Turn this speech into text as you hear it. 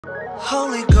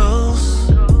Holy Ghost,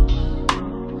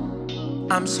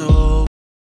 I'm so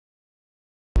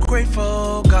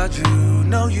grateful, God, you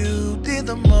know you did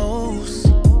the most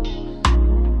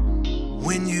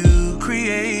when you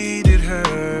created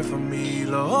her for me,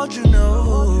 Lord, you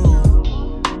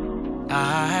know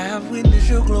I have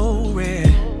witnessed your glory,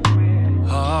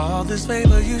 all this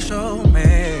favor you showed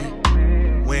me.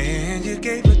 When you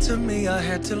gave it to me, I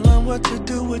had to learn what to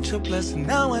do with your blessing.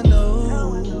 Now I know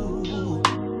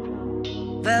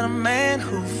that a man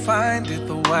who findeth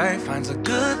a wife finds a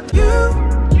good you.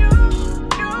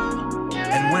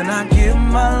 And when I give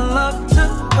my love to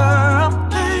her, I'm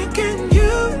thanking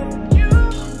you.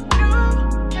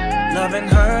 Loving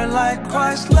her like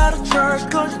Christ loved the church,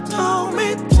 'cause you told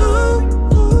me to.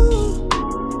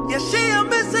 Yeah, she a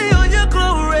missing on your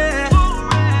glory.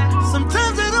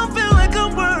 Sometimes I don't feel like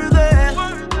I'm worthy.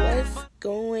 What's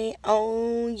going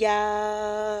on,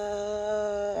 y'all?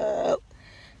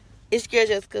 It's your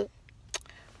girl Jessica,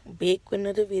 back with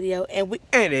another video, and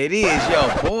it is your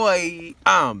boy.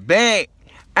 I'm back.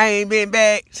 I ain't been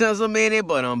back since a minute,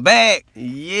 but I'm back.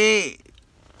 Yeah.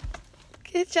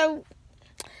 get your.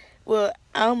 Well,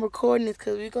 I'm recording this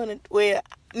because we're gonna. Well,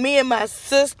 me and my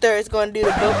sister is gonna do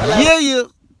the buffalo. Yeah.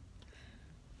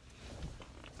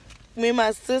 Me and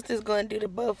my sister's gonna do the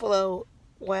Buffalo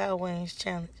Wild Wings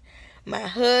challenge. My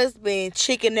husband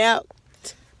chicken out.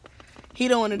 He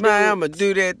don't want to do it. Man, I'ma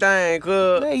do that thing,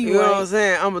 cuz. No, you know what I'm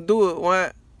saying? I'ma do it.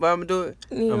 What? But I'ma do it.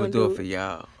 I'ma do it for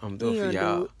y'all. I'ma do it for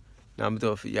y'all. No, I'ma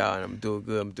do it for y'all, and I'ma do it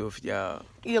good. I'ma do it for y'all.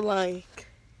 You're lying.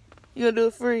 You gonna do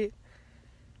it free?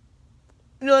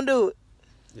 You gonna do it?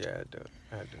 Yeah, I do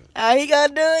it. He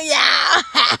gonna do it, y'all.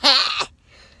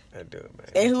 I do it, man.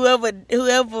 And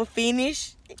whoever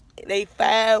finish, they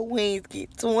 5 wings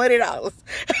get $20.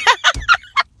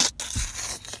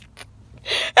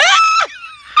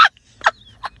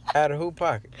 Out of who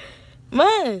pocket?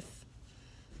 Mine.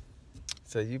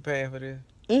 So you paying for this?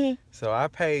 Mm-hmm. So I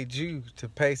paid you to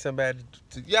pay somebody.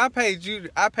 I paid you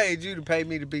to pay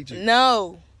me to beat you.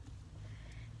 No.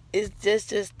 It's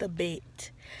just a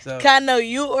bet. So, Cause I know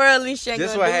you or Alicia ain't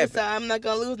this gonna what do it, happened. so I'm not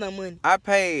gonna lose no money. I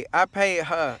paid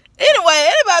her. Anyway,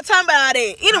 anybody talking about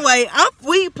that? Anyway,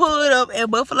 we pulled up at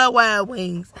Buffalo Wild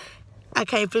Wings. I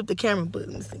can't flip the camera, but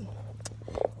let me see.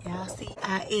 Y'all see,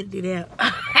 I edited it out.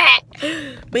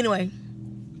 But anyway,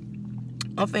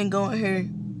 I'm finna go in here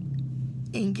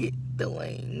and get the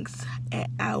wings. And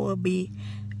I will be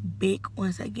back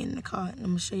once I get in the car. And I'm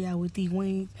gonna show y'all what these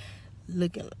wings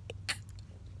looking like.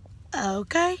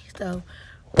 Okay, so.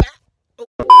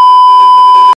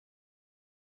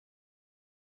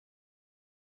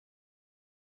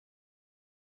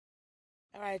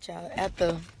 Alright, y'all.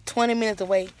 After 20 minutes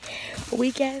away,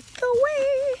 we got the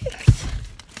wings.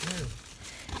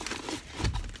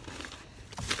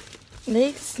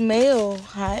 They smell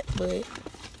hot, but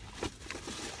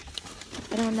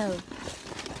I don't know.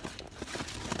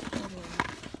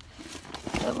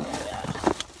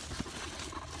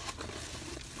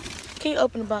 Can you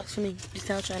open the box for me? Just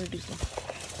I'm trying to do something.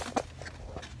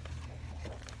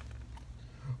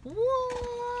 What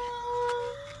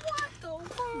the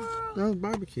world? That was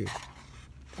barbecue.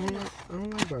 I don't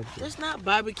like barbecue. That's not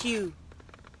barbecue.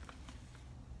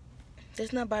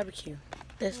 That's not barbecue.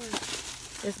 That's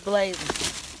blazing.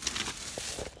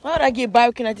 Why would I get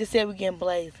barbecue and I just said we're getting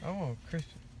blazing? I want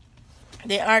Christian.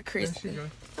 They are crispy.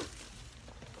 There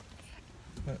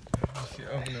she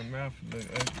opened her mouth a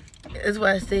little ugly. That's what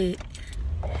I said.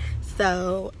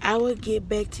 So I will get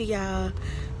back to y'all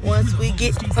once we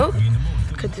get. Oh,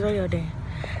 cut the radio down.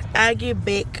 I'll get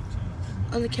back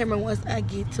on the camera once I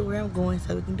get to where I'm going,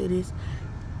 so we can do this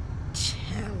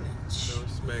challenge. Don't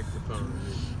smack the phone.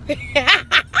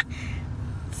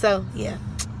 So yeah,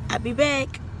 I'll be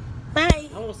back. Bye.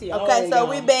 I want to see Okay, so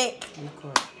we back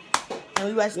and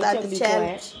we about to start the Be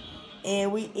challenge. quiet.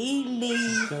 And we eating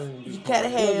these. You gotta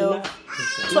have.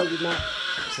 No, you're not.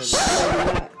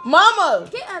 Mama,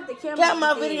 Get out the camera. count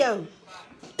my video.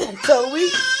 So we,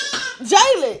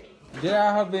 Jalen. Get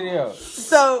out her video.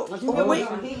 So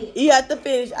you have to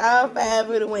finish all 5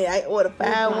 of the wings. I order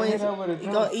 5 wings.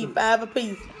 You're gonna eat 5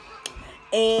 apiece.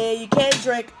 And you can't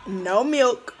drink no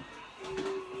milk.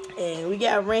 And we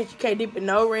got ranch. You can't dip in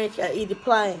no ranch. You gotta eat it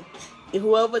plain. If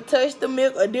whoever touched the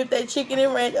milk or dip that chicken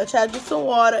in ranch or try to do some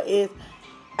water is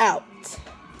out.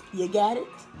 You got it?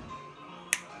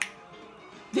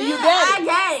 Do you got it? I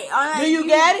got it. Do you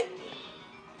got it?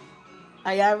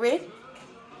 Are y'all ready?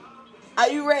 Are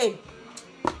you ready?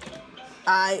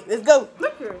 Alright, let's go.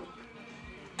 Look here.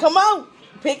 Come on.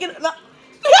 Pick it up.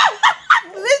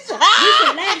 Let's This hot.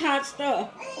 is that hot stuff.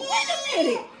 Wait a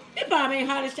minute. It probably ain't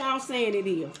hot as y'all saying it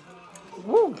is.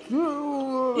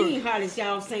 It ain't hot as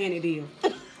y'all saying it is.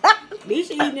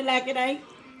 Lisha eating it like it ain't.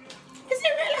 Is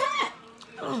it really hot?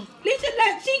 Lisha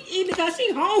like she eating it because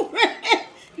she hungry.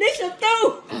 Lisha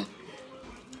through.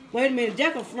 Wait a minute,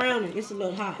 Jackal frowning. It's a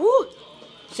little hot.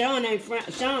 Sean ain't frown.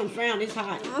 Sean frown. It's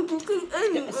hot.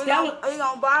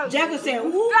 Jackal said,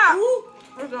 "Ooh, ooh."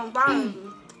 It's gonna bother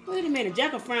you. Wait a minute,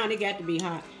 Jackal frown. It got to be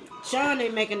hot. Sean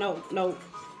ain't making no.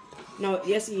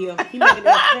 Yes, he is. He making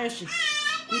no expression.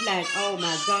 He like, oh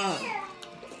my God.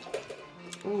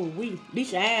 Oh,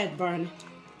 Lisha ass burning.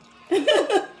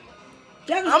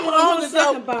 Jackal's I'm still on the hungry,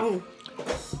 second bone.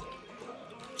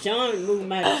 Sean moving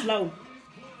mighty slow.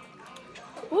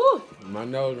 Ooh. My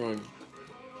nose running.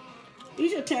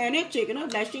 Lisha tearing that chicken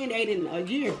up like she ain't ate in a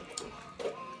year.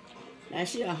 Like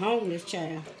she a homeless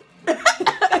child.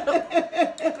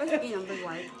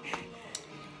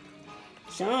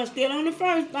 Sean still on the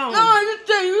first bone. No, I just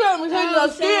tell you, you got me taking your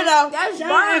skin off. That's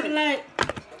Sean acting like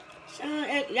Sean.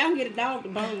 Y'all can get a dog to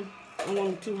bone. I don't want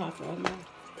him too hot for her mouth.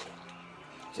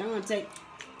 Sean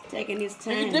taking his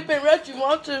time. You can dip in ranch if you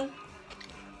want to.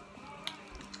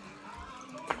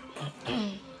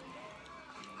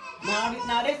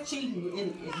 Now that's cheating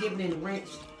and dipping in the ranch.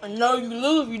 I know you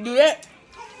lose if you do that.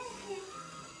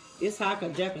 It's hot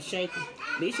because Jackal shaking.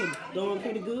 Lisha doing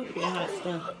pretty good with that hot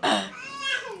stuff.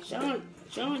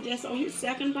 Sean just on his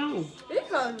second bone. This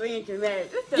was being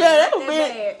dramatic. Yeah, that was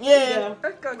being, yeah. They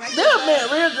were being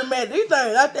real dramatic. These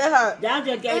things not that hot. Y'all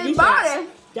just gave Lisha.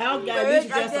 Y'all gave Lisha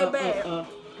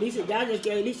just y'all just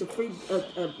gave Lisha free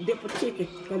dip of chicken.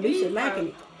 Because Lisha liking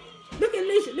it. Look at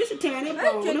Lisha. Lisha tearing that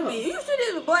bone up. You should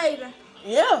have blazing.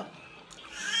 Yeah.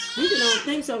 Lisha don't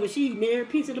think so, but she eating every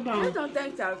piece of the bone. I don't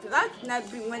think so, because I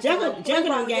not be went Jackal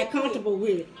don't get comfortable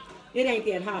with it. It ain't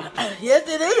that hot. Yes,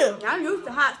 it is. I'm used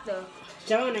to hot stuff.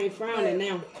 Sean ain't frowning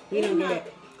now. He don't get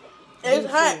it. It's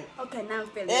hot. Okay, now I'm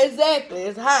feeling it. Exactly,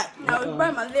 it's hot. No, it's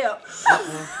burning my lip.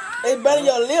 It's burning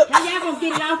your lip. How y'all gonna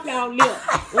get it off y'all lip?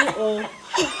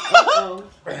 Uh-oh.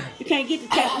 You can't get the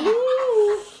tap.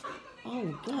 Ooh. Oh,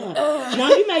 God. Now,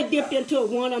 you may dip into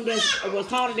one of them that was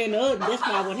hotter than the other. That's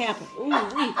why what happened. Ooh,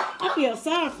 I feel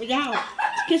sorry for y'all.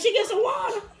 Can she get some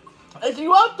water? If you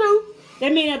want to.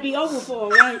 That mean it'll be over for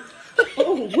her, right?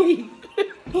 Oh,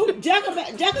 Jackal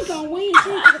gonna win.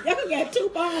 Jackal got 2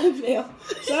 bones left.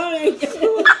 Sean ain't just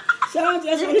on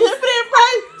his...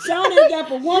 Sean ain't got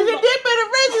but 1 bone. You can dip in the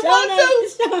fridge if you want to.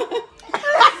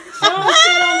 Sean's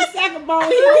still on the second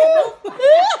bone.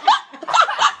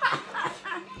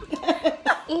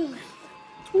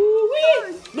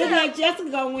 Look like Jessica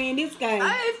gonna win this game. I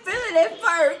ain't feeling it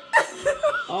first.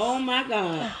 Oh my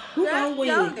God. Who gonna win?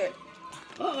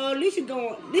 Uh-oh, Lisha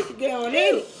get on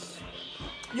it.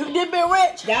 You dip in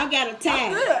ranch. Y'all got a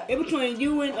tie. It's between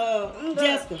you and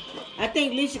Jessica. I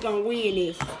think Lisha gonna win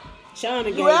this.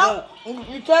 Shauna gave up.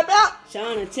 You tapped out?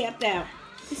 Shauna tapped out.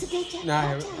 It's a good tap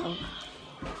out.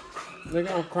 Look,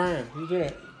 I'm crying. Who's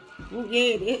that? Oh,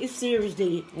 yeah, it's serious,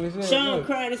 dude. Sean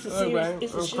crying. It's a serious.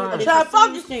 It's a serious. Try to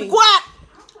focus. Quiet.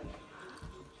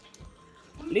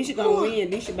 Lisha gonna win.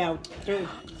 Lisha about 3.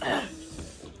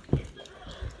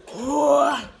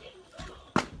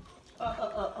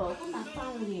 Where's my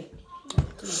phone here?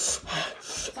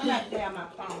 Somebody grab my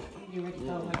phone. I'm getting ready to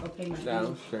go. Like, okay, my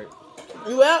down straight.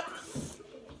 You out?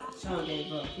 Sean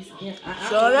gave up.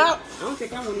 Sean out? I don't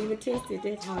think I won't even test it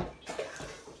that hard.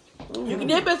 You can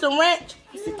dip in some ranch.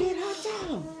 It's a good hot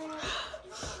dog.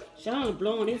 Sean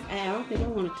blowing his eye. I don't think I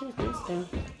want to touch this stuff.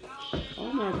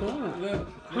 Oh my God. Look,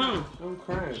 Huh? I'm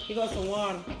crying. He got some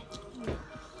water.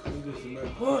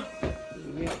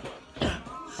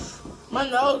 My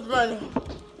nose running.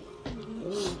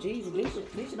 Oh, Jesus.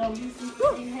 This don't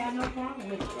even have no problem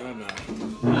with it. I know.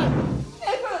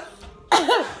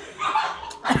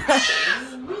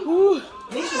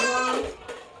 This is one.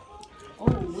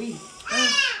 Oh, we.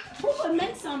 Who would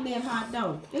make something that hot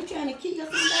though? They trying to kill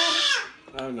somebody?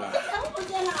 I know. Who was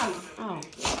that hot? Oh.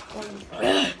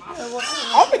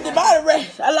 I'm in the body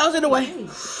race. I lost it away.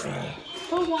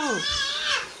 Who won?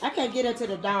 I can't get her to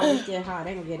the dog. It's that hot.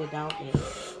 They gonna get a dog in.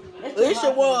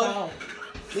 Lisha won.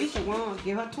 Lisha won.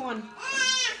 Give her 20.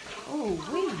 Oh,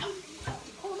 we.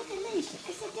 Oh, look at Lisha.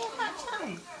 It's a damn hot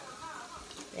time.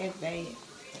 That's bad.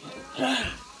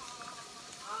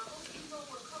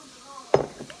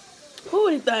 Who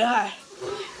anything high?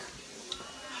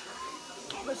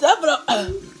 Except for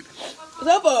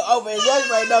over in Judge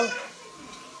right now.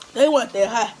 They weren't that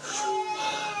high.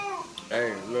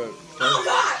 Hey, look. Oh,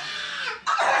 God.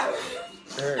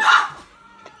 Hey.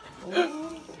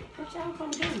 What y'all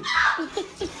gonna do?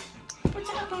 What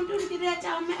y'all gonna do to get that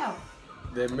y'all mouth?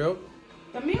 That milk?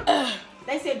 The milk?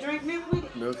 They said drink milk with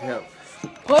it. Milk help.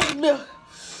 What's the milk?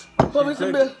 Put me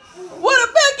some milk. What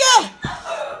a big guy!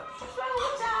 What's wrong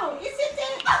with y'all? Is it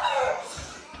that?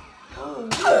 Oh,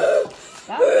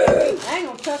 I ain't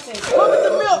gonna touch that. Put me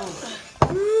some milk.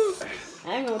 I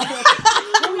ain't gonna touch it.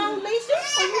 Come on, Lisa.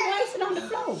 Or you waste it on the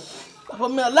floor. Put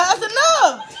me a lot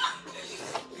enough.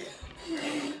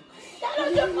 That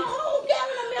don't just a whole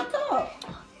gallon of milk up.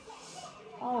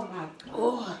 Oh my God.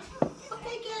 Oh. What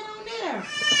they get on there?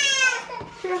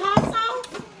 Pure hot sauce?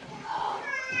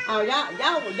 Oh,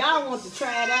 y'all want to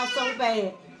try it out so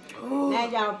bad. Ooh. Now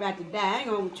y'all about to die. I ain't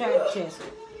gonna try the chest.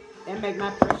 That make my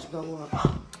pressure go up.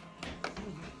 Oh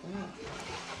my God.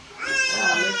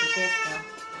 Oh, let's get that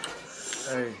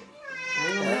stuff. Hey, I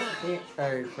ain't gonna mess with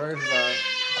that. hey, first of all,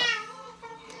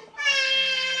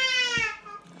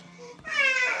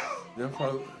 them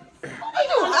folks,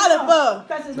 How the fuck?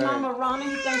 Because his mama running,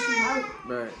 he thinks she hurt.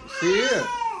 man, she is.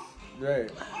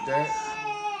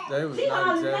 They was She not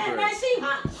hollering, man, exaggerating. she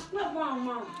hot. What's wrong,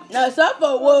 mama? No, some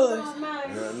folk was.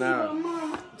 Yeah,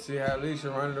 now, see how Alicia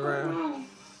running around?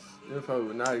 Them folks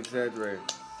was not exaggerating.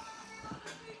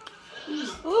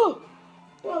 Ooh.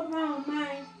 What's wrong,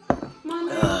 man?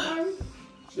 Mama ain't hurt.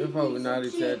 Them folks was not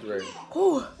exaggerating.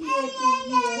 Ooh. Yeah.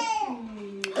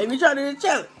 Hey, we trying to do the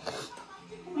challenge.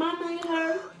 Mama ain't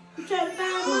hurt. You try to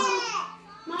find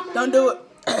mama? Don't do it.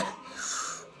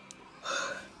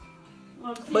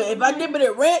 But if I dip it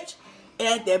in ranch, it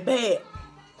ain't that bad.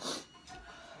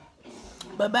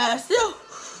 But by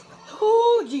itself,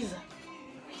 ooh, Jesus.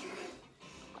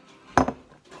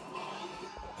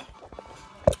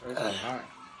 That's so hot.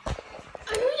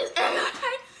 He's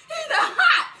not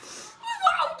hot. What's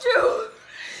wrong with you?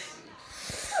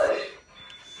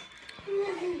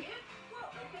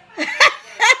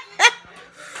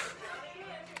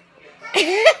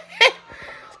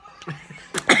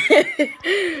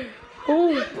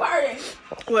 Ooh.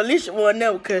 Well, Alicia won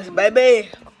that because, baby,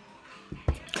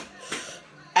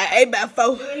 I ate about 4.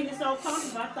 You eating so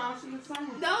comfortable, I thought she was saying.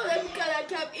 No, that's because I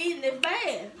kept eating it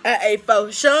fast. I ate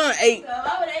 4. Sean ate.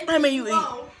 How many you eat?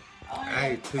 I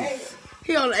ate 2.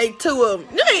 He only ate 2 of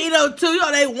them. You ain't eat on 2. You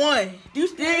only ate 1. You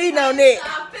still eating on that.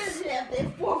 I finished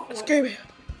that fourth one. Screaming.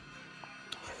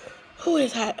 Who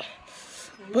is hot?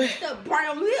 Boy, The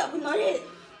brown lip, you know that?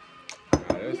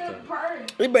 That's tough. Purr.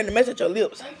 we bring the mess at your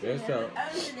lips. That's tough.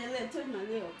 I was in that lip, touch my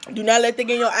lip. Do not let that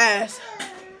get in your eyes.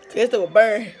 This stuff will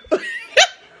burn.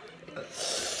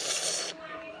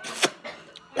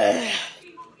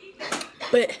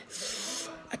 But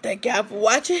I thank y'all for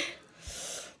watching.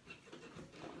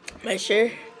 Make sure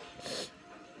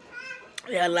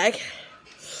y'all like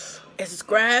and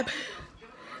subscribe.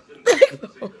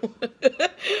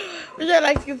 Would y'all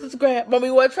like to subscribe? Mommy,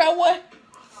 you want to try one?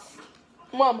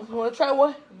 Mama, you want to try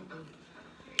one?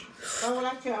 Oh, when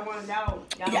I try one, y'all.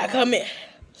 Y'all come in.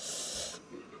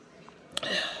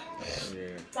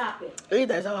 Yeah. Stop it.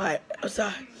 Everything's so hot. I'm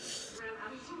sorry.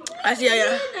 I see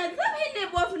y'all Stop hitting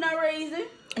that boy for no reason.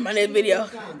 in my next video.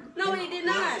 No, he did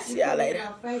not. See y'all later.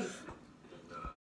 Face.